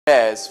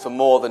chairs for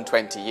more than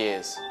 20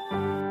 years.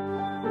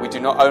 We do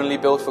not only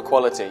build for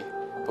quality,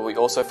 but we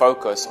also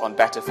focus on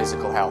better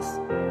physical health.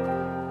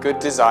 Good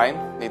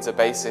design needs a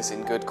basis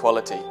in good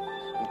quality,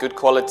 and good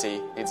quality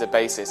needs a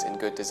basis in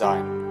good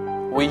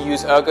design. We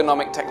use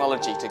ergonomic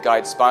technology to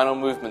guide spinal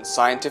movements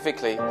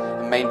scientifically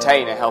and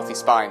maintain a healthy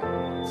spine.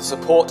 The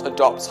support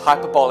adopts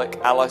hyperbolic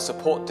alloy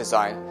support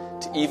design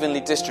to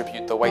evenly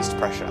distribute the waist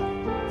pressure.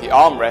 The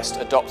armrest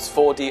adopts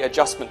 4D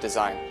adjustment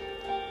design.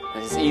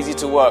 It is easy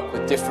to work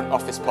with different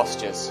office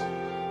postures,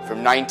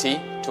 from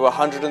 90 to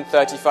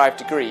 135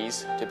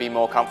 degrees to be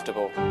more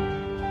comfortable.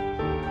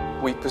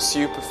 We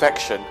pursue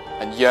perfection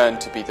and yearn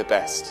to be the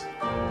best.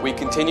 We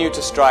continue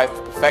to strive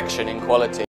for perfection in quality.